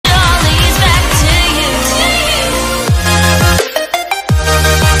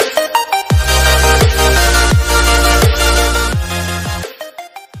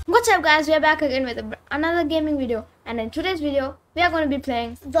guys, we are back again with another gaming video, and in today's video we are going to be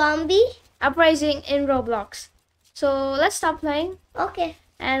playing Zombie Uprising in Roblox. So let's start playing. Okay.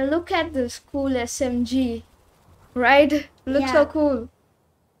 And look at this cool SMG, right? Looks so cool.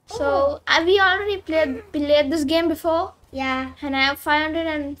 So we already played this game before. Yeah. And I have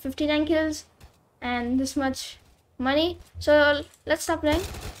 559 kills and this much money. So let's start playing.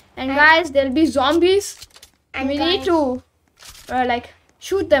 And guys, there'll be zombies. And we need to like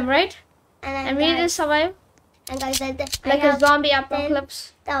shoot them, right? And we need to survive. And guys, like a zombie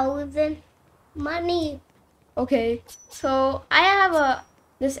apocalypse. 10,000 money. Okay. So I have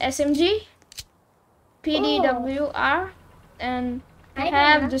this SMG, PDWR, and I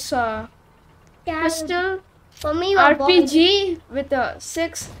have this pistol, for me, RPG with a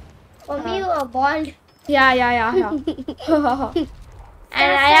 6. For me, you are bald. Yeah.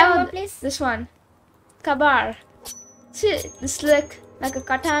 And I have this one, Kabar. See, this look like a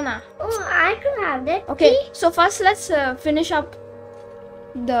katana. Oh, I can have that. Okay, so first let's finish up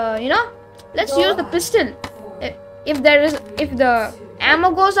the, let's use the pistol. If the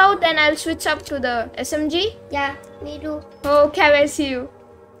ammo goes out, then I'll switch up to the SMG. Yeah, me too. Okay, I see you.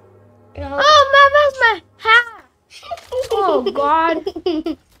 Oh, where's my hat? Oh God.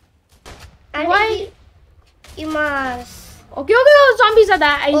 Why? You must. Okay, zombies are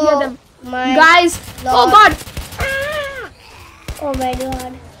there. I hear them. Guys. Lord. Oh God. Oh my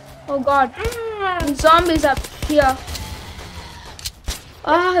God. Oh God. Zombies up here.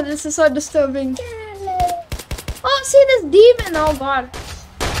 Ah, this is so disturbing. Oh, see this demon. Oh God.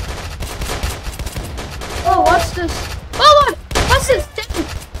 Oh, what's this? Oh God. What's this?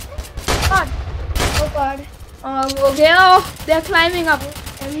 God. Oh God. Okay. Oh, they're climbing up.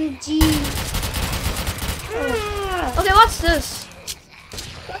 MG. Okay, what's this?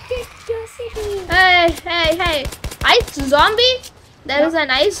 Hey. Ice zombie? There is an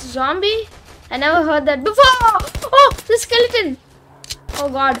ice zombie? I never heard that before. Oh, the skeleton. Oh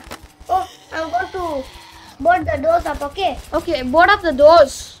God. Oh, I'm going to board the doors up, okay? Okay, board up the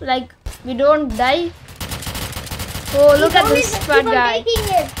doors. Like, we don't die. Oh, look at this fat guy.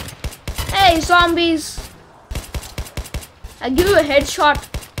 Hey, zombies. I'll give you a headshot.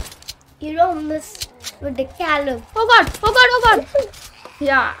 You don't miss with the Caleb. Oh God.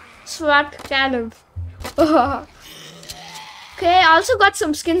 Yeah, swat Caleb. Okay, I also got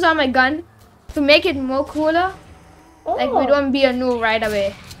some skins on my gun to make it more cooler. Oh. Like we don't be a noob right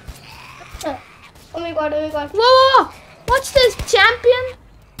away. Oh my God. Whoa. What's this? Champion?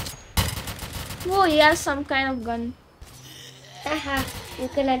 Whoa, he has some kind of gun. Haha, you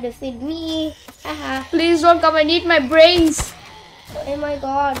cannot defeat me. Haha. Please don't come and eat my brains. Oh my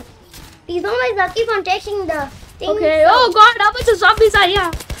God. These zombies are keep on taking the things. Okay, oh God, how much zombies are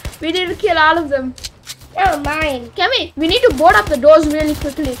here? We need to kill all of them. Never mind. We need to board up the doors really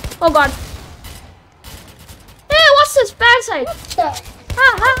quickly. Oh God. Hey, what's this parasite?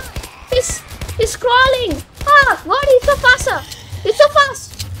 He's crawling. God, he's so faster. He's so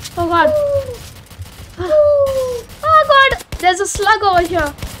fast. Oh God. Oh God, there's a slug over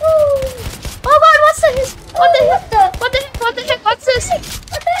here. Oh God, what's this? What the heck? What's this?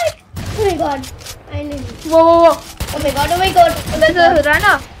 What the heck? Oh my God. I need it. Whoa. Oh my God. There's a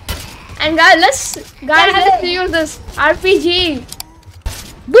runner. And guys, let's use this RPG.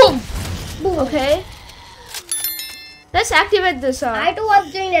 Boom. Okay. Let's activate this. I too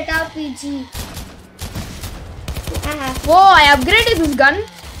was doing that RPG. Whoa, I upgraded this gun.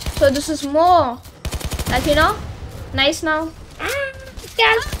 So this is more like, nice now.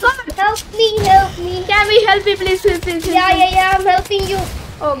 Help me. Can we help you, please? Yeah, I'm helping you.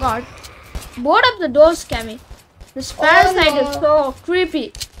 Oh God. Board up the doors, Cammy. This parasite is so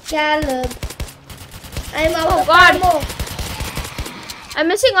creepy. Caleb. I'm out of God. ammo. I'm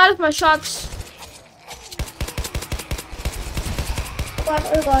missing all of my shots.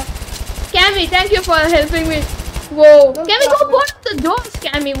 Oh God. Cammy, thank you for helping me. Whoa. Can we go board up the doors,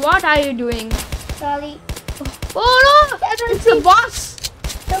 Cammy? What are you doing? Sorry. Oh no! It's the boss.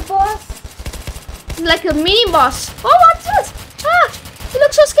 The boss. It's like a mini boss. Oh, what's this? He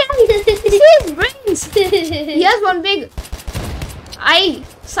looks so scary. See his brains. He has one big eye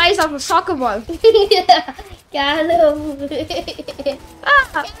size of a soccer ball. Caleb. Caleb.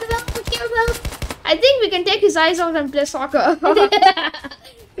 I think we can take his eyes out and play soccer.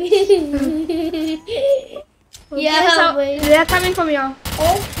 Yeah, they're coming from here.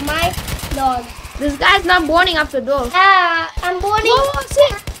 Oh my Lord. This guy's not boarding up the door. I'm boarding. Whoa,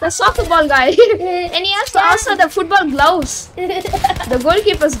 see? The soccer ball guy. And he has also the football gloves. The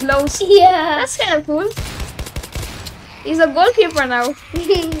goalkeeper's gloves. Yeah. That's kind of cool. He's a goalkeeper now.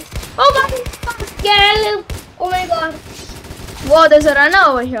 Oh God. Caleb. Oh my God. Whoa, there's a runner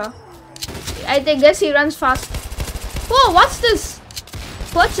over here. I guess he runs fast. Oh, what's this?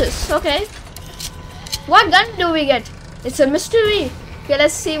 Purchase. Okay. What gun do we get? It's a mystery. Okay,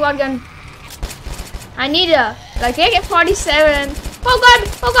 let's see what gun. I need a like AK-47. Oh god!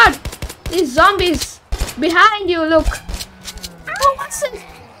 Oh god! These zombies behind you. Look. Oh, what's it?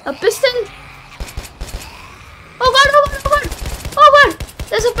 A pistol? Oh god! Oh god! Oh god! Oh god!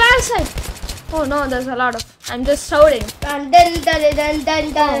 There's a parasite. Oh no! There's a lot of. I'm just shouting. Dun dun dun dun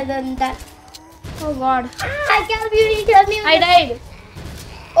dun dun dun dun. Oh god! I can't really tell me. I died.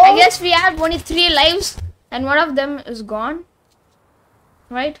 Oh. I guess we have only 3 lives, and one of them is gone.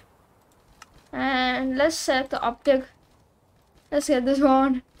 Right? And let's set the optic. Let's get this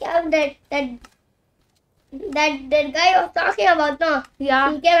one. Yeah, that guy I was talking about, no?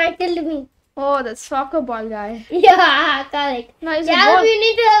 Yeah. He came and killed me. Oh, that soccer ball guy. Yeah, correct. No, he's a Yeah, ball. you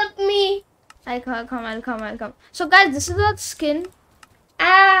need to help me. I'll come. So guys, this is that skin.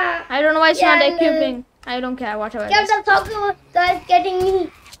 Ah. I don't know why it's Yeah, not no. equipping. I don't care, whatever it Yeah, is. the soccer guy's getting me.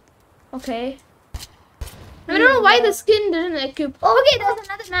 Okay. I don't know why the skin didn't equip. Oh. Okay, there's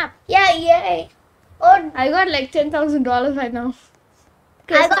another map. Yeah. Oh, I got like $10,000 right now.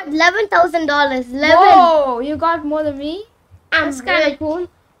 I got $11,000. Whoa, you got more than me? I'm That's kind of rich. cool.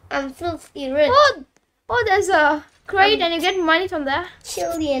 I'm filthy rich. Oh, there's a crate and you get money from there.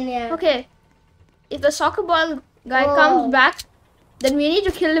 Chillionaire. Okay. If the soccer ball guy Oh. comes back, then we need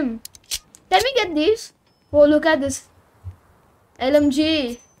to kill him. Can we get these? Oh, look at this.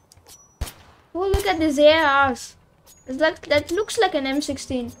 LMG. Oh, look at these ARs. It's like, that looks like an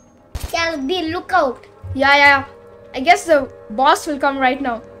M16. Yeah, be lookout. Yeah. I guess the boss will come right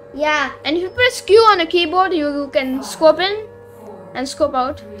now. Yeah. And if you press Q on a keyboard, you can scope in and scope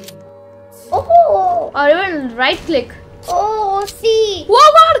out. Oh. Or even right click. Oh, see.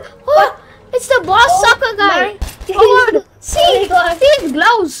 Whoa, God! Oh, it's the boss soccer guy. Oh, God. See, see his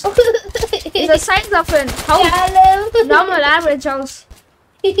gloves. It's the size of an house. Normal average house.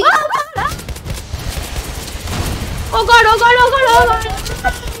 Oh, God. Oh, God.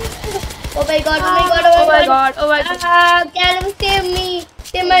 Oh my god, Callum, save me.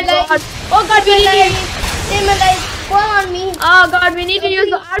 Save my life. Oh God, we need to. Save my life. Go on me. Oh God, we need to use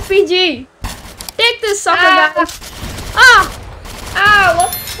the RPG. Take this soccer guy. What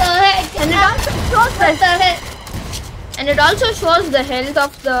the heck? And it also shows the health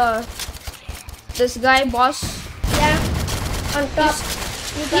of this guy boss. Yeah. On top.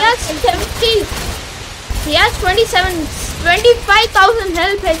 He has 70. He has 25,000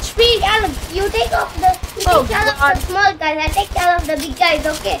 health HP. Callum, you take off the. Oh, take care of God. the small guys. I take care of the big guys.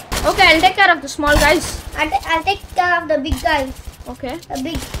 Okay. Okay, I'll take care of the small guys. I'll take care of the big guys. Okay.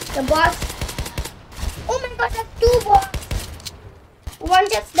 The boss. Oh my god, there's 2 boss. One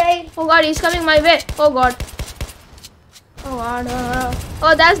just died. Oh God, he's coming my way. Oh God. Oh God.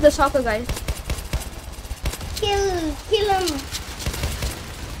 Oh, that's the soccer guy. Kill him.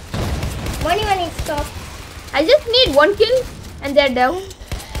 When he stop. I just need 1 kill and they're down.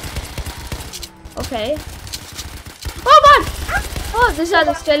 Okay. Oh God! Oh, these are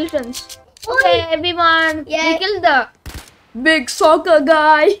the skeletons. Okay, everyone. Yeah. We killed the big soccer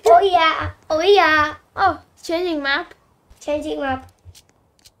guy. Oh yeah. Oh, changing map. Changing map.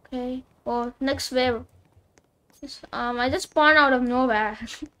 Okay. Oh, next wave. I just spawned out of nowhere.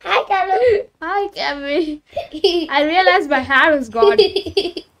 Hi, Callum. Hi, Kevin. I realized my hair is gone.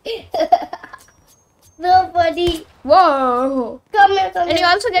 Nobody. Whoa. Come here. And you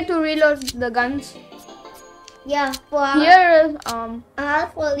also get to reload the guns. Yeah. For Here is for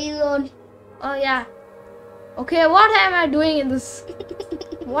reload. oh yeah. Okay, what am I doing in this?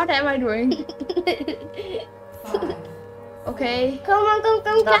 What am I doing? Okay. Come on.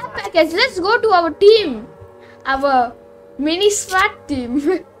 Care package. Let's go to our team. Our mini SWAT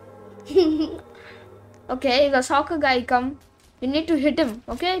team. Okay, the soccer guy come. You need to hit him.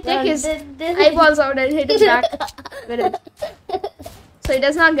 Okay, take his eyeballs out and hit him back with it. So he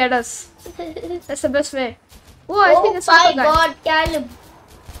does not get us. That's the best way. Oh, I think the soccer guy. Oh my god, Callum.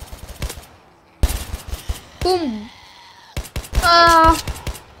 Boom. Para.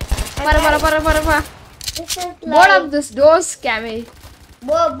 This is Board like. up this doors, Cammy.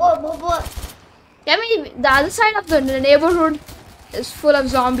 Bo. Cammy, the other side of the neighborhood is full of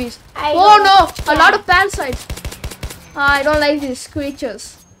zombies. I Oh know. no, a lot of parasites. I don't like these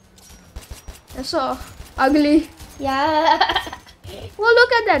creatures. They're so ugly. Yeah. Oh,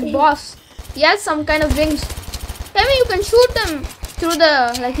 look at that boss. He has some kind of wings. Cammy, you can shoot them through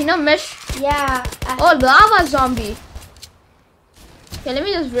the, mesh. Yeah. Oh, lava zombie. Okay, let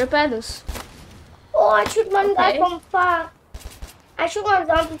me just repair this. Oh, I shoot one guy Okay. from far. I shoot one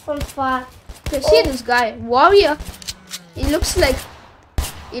zombie from far. Okay, see this guy. Warrior. He looks like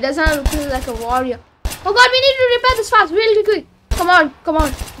He doesn't look like a warrior. Oh god, we need to repair this fast, really quick. Come on, come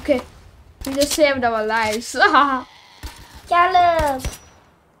on. Okay. We just saved our lives. Caleb.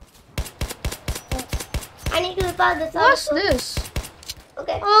 I need to repair this. What's this?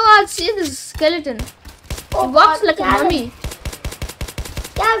 Okay. Oh god, see this skeleton. Oh, It walks God, like a Caleb. mummy.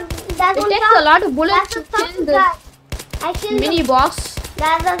 Yeah, that's It one takes a lot of bullets to kill the I killed mini boss.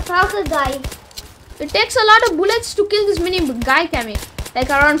 That's a soccer guy. It takes a lot of bullets to kill this mini guy, Cammy. Like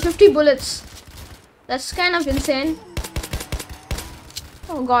around 50 bullets. That's kind of insane.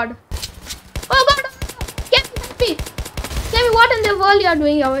 Oh god. Oh god! Cammy, help me! Cammy, what in the world you are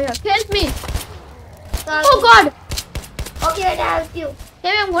doing over here? Help me! Sorry. Oh god! Okay, wait, I'll help you.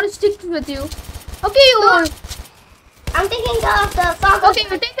 Cammy, I'm going to stick with you. Okay, you. No. I'm taking care of the soccer. Okay,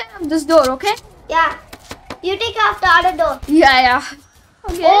 you take care of this door, okay? Yeah. You take care of the other door. Yeah.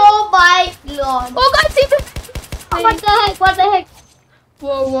 Okay. Oh my lord. Oh god, see this! What the heck? What the heck?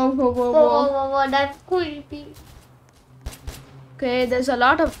 Whoa. Whoa. That's creepy. Okay, there's a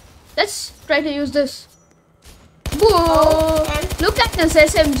lot of... Let's try to use this. Whoa! Oh, and- Look at this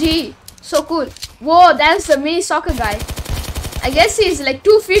SMG. So cool. Whoa, that's the mini soccer guy. I guess he's like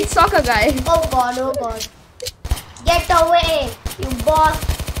 2 feet soccer guy. Oh god. Get away, you boss.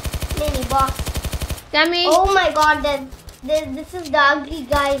 Mini boss. Cammy, Oh my god, this is the ugly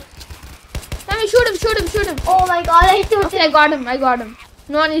guy. Cammy, shoot him. Oh my god, I took Okay, I got him.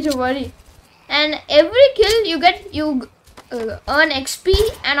 No need to worry. And every kill you earn XP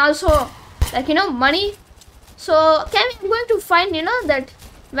and also like money. So Cammy, I'm going to find that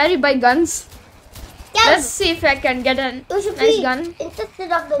where you buy guns. Yes. Let's see if I can get a You should nice be gun.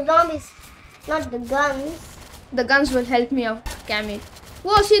 interested of the zombies, not the guns. The guns will help me out, Cammy.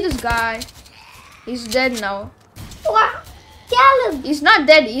 Whoa, see this guy. He's dead now. What? Caleb, He's not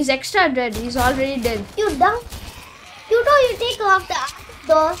dead. He's extra dead. He's already dead. you dumb. You know you take off the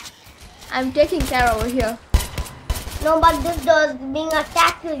door. I'm taking care over here. No, but this door is being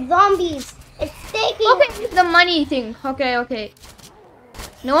attacked with zombies. It's taking. Okay, the money thing. Okay.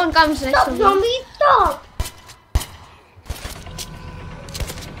 No one comes next Stop, to me. zombies, stop.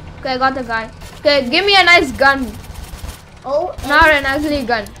 Okay, I got the guy. Okay, give me a nice gun. Oh, Not an ugly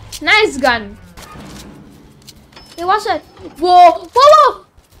gun. Nice gun. Hey, what's that? Whoa!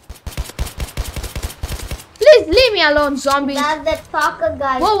 Please leave me alone, zombies. that's that soccer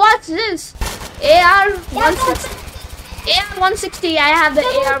guy. Whoa, what's this? AR-160. AR-160. I have the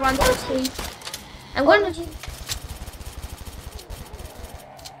AR-160. I'm going to...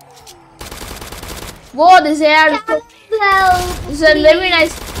 Whoa, this AR is a very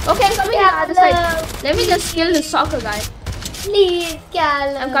nice... Okay, I'm coming on the other side. Let me just kill this soccer guy. Please,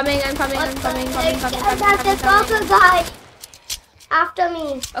 Caleb. I'm coming. That's the soccer guy. After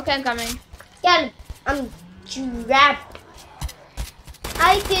me. Okay, I'm coming. Caleb, I'm trapped.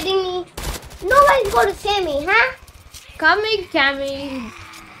 Are you kidding me? Nobody's going to save me, huh? Coming, Cammy.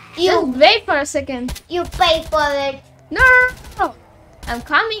 You Just wait for a second. you pay for it. No. I'm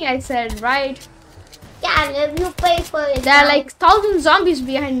coming, I said, right? Caleb, you pay for it. There are now. like 1,000 zombies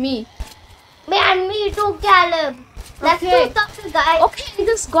behind me. And me too, Caleb. That's Okay. two soccer guys. Okay, I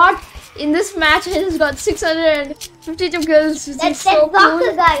just got, in this match, I just got 652 kills. This That's is so that soccer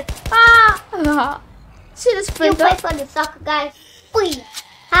cool. guy. Ah. See the You sprinter? pay for the soccer guy. Wee.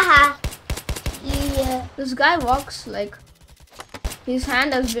 Haha. Yeah. This guy walks like his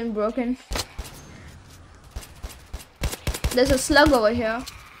hand has been broken. There's a slug over here.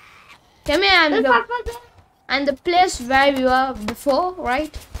 Come here, I'm the place where we were before,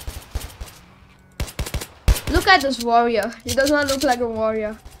 right? Look at this warrior. He does not look like a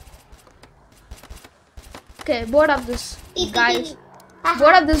warrior. Okay, board up this, guys.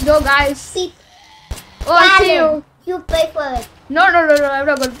 Board up this door, guys. Beep. Oh, I see you. You pay for it. No, I'm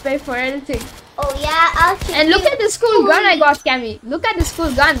not going to pay for anything. Oh yeah, I'll shoot And look you. at this cool gun I got, Cammy. Look at this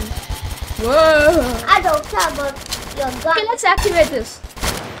cool gun. Whoa. I don't care about your gun. Okay, let's activate this.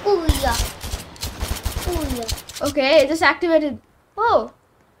 Ooh yeah. Ooh yeah. Okay, just activated. Oh,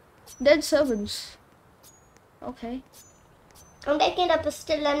 dead servants. Okay. I'm taking the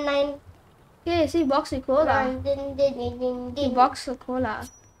pistol and 9. Okay, see, box of cola. See, box of cola.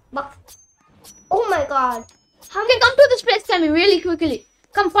 Box. Oh my god. How Okay, come to this place, Cammy, really quickly.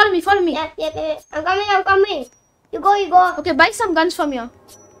 Come, follow me. Yeah. I'm coming. You go. Okay, buy some guns from here.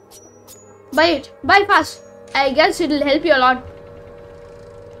 Buy it. Buy fast. I guess it'll help you a lot.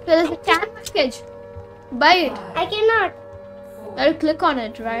 Okay, there's a can package. Buy it. I cannot. I'll click on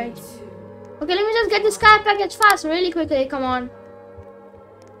it, right? Okay, let me just get this car package fast, really quickly. Come on.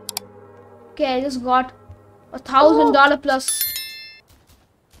 Okay, I just got $1,000 plus.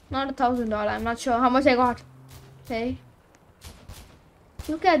 Not $1,000. I'm not sure how much I got. Okay.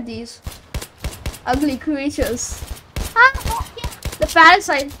 Look at these ugly creatures. Ah, oh, yeah. The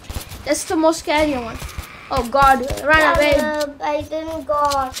parasite. That's the most scary one. Oh God, run away. I didn't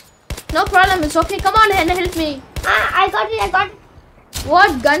got. No problem, it's okay. Come on and help me. I got it, I got it.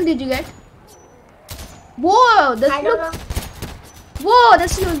 What gun did you get? Whoa, I don't know. Whoa,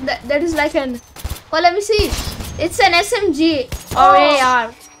 that is like an. Oh, let me see. It's an SMG or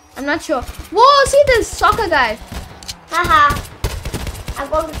AR. I'm not sure. Whoa, see this soccer guy. Haha. I'm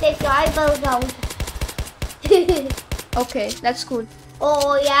going to take your eyeballs out. Okay, that's cool.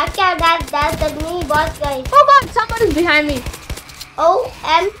 Oh yeah, that's the mini boss guy. Oh God, someone is behind me.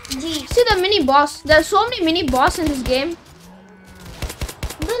 OMG. See the mini boss. There are so many mini boss in this game.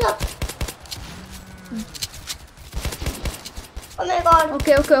 Look. Oh my God.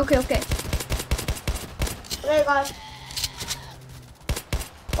 Okay. Oh my God.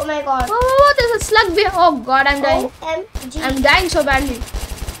 Oh my God. Oh, there's a slug behind. Oh God, I'm dying. OMG. I'm dying so badly.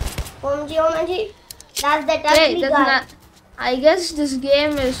 OMG. That's the ugly Hey, that's guy. not. I guess this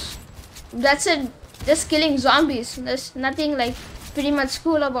game is. That's it. Just killing zombies. There's nothing like pretty much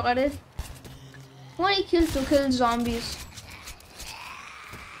cool about it. Only kill to kill zombies.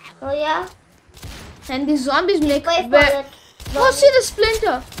 Oh yeah. And these zombies make. Wait for it. Oh, see the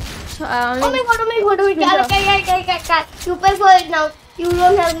splinter. Oh my God. Splinter. Cal. You pay for it now. You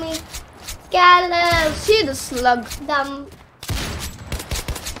don't help me. Cal. See the slug. Dumb.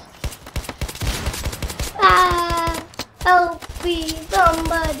 Help me,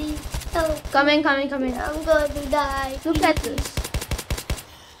 somebody. Help. Coming. I'm going to die. Look at this.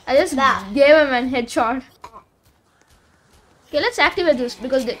 I just gave him a headshot. Okay, let's activate this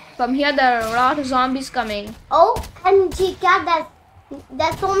because from here there are a lot of zombies coming. OMG, Cal,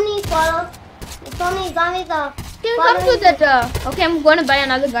 there's so many followers. So many zombies are. Can you come to that? Okay, I'm going to buy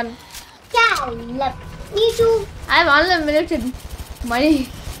another gun. Cal, me too. I have unlimited money.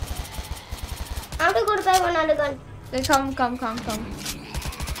 I have to go to buy another gun. Okay, come.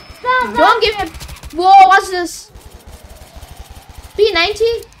 Don't give me. Whoa, what's this?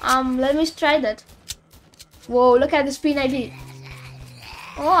 P90? Let me try that. Whoa, look at this P90.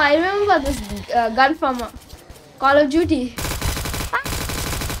 Oh, I remember this gun from Call of Duty. Ah.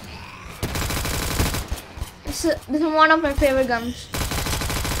 This is one of my favorite guns.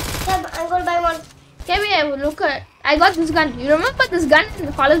 Yeah, I'm going to buy one. Can we look at? I got this gun. You remember this gun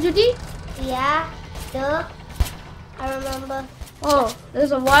in Call of Duty? Yeah, I remember. Oh,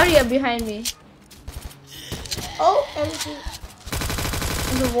 there's a warrior behind me. OMG.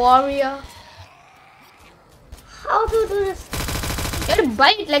 There's a warrior. How to do this? You have to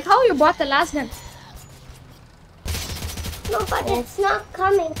buy it like how you bought the last gun. No, but it's not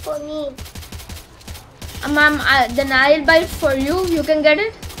coming for me. Then I'll buy it for you. You can get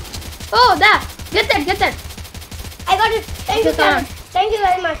it. Oh, there. Get that. I got it. Thank you, Cal. Thank you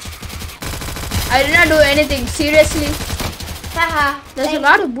very much. I did not do anything. Seriously. Haha. There's a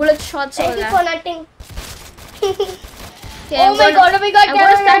lot of bullet shots over Thank you there. for nothing. Okay, oh my God. I'm going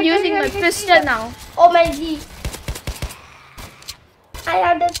to start using my pistol now. Oh my G. I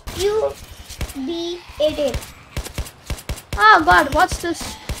have the QB18. Oh God, what's this?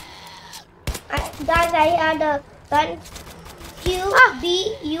 Guys, I had a gun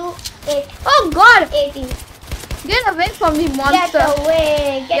QBU8. Oh God! 18. Get away from me, monster! Get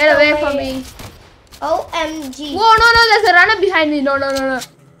away! Get away from me! OMG! Whoa! No! There's a runner behind me! No!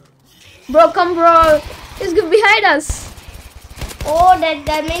 Bro, come, bro! He's behind us! Oh,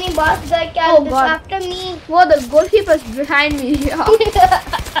 that mini boss guy Oh, is God. after me. Whoa! The goalkeeper's behind me!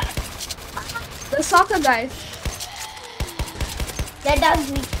 The soccer guy! That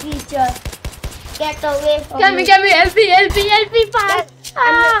ugly creature. Get away from me. Get me! LP! Fast!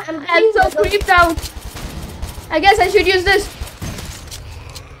 I'm so creeped out! I guess I should use this.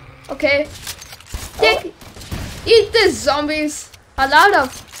 Okay. Eat this, zombies. A lot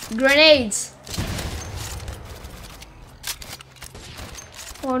of grenades.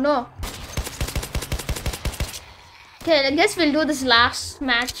 Oh no. Okay, I guess we'll do this last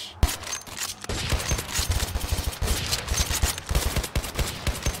match.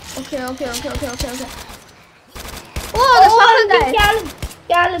 Okay. Oh, the soccer guy.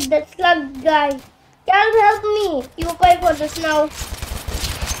 Caleb, the slug guy. Caleb, help me. You pay for this now.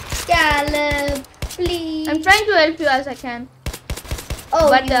 Caleb, please. I'm trying to help you as I can. Oh,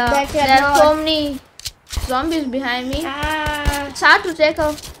 but there are so not. many zombies behind me. It's hard to take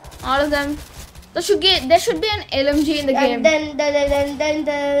out all of them. There should be an LMG in the game. Then.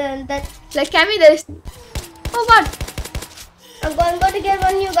 Like Cammy, there is. Oh God! I'm going to get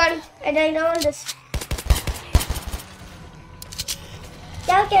one new gun, and I know this.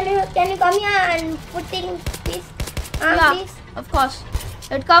 Can you come here and put in, please? Yeah, Please. of course.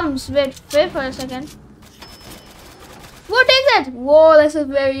 It comes. Wait for a second. Who takes it? Whoa, that's a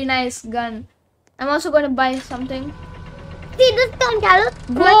very nice gun. I'm also going to buy something. See this gun, Carol?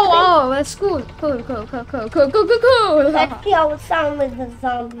 Whoa, wow, that's cool. Cool. Let's see how it sounds with the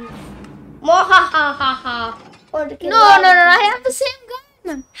zombies. Mwahahaha. No, I have the same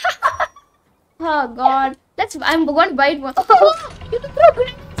gun. Oh God. I'm going to buy it one. Oh, you can throw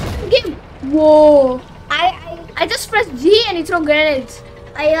grenades in the game. Whoa. I just pressed G and you throw grenades.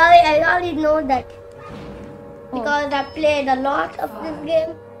 I already know that. Because I played a lot of this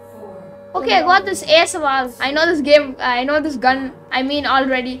game. Okay, I got this ASMR. I know this game. I know this gun. I mean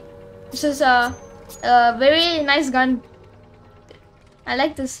already. This is a very nice gun. I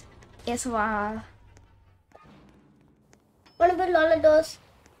like this ASMR. What about Lolados?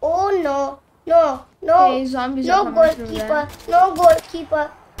 Oh no. Okay, zombies no are coming through goalkeeper. there. No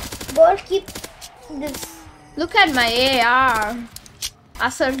goalkeeper. Goalkeeper. This. Look at my AR.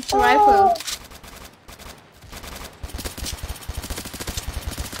 Assault rifle.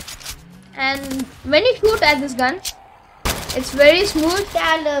 And when you shoot at this gun, it's very smooth.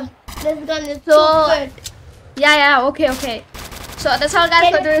 Caleb, this gun is So so good. Yeah, okay. So that's all guys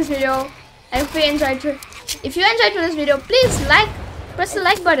for today's video. I hope you enjoyed it. If you enjoyed today's video, please press the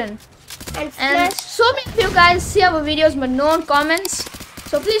like button. And so many of you guys see our videos but no one comments.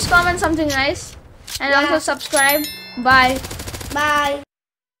 So please comment something nice. And also subscribe. Bye. Bye.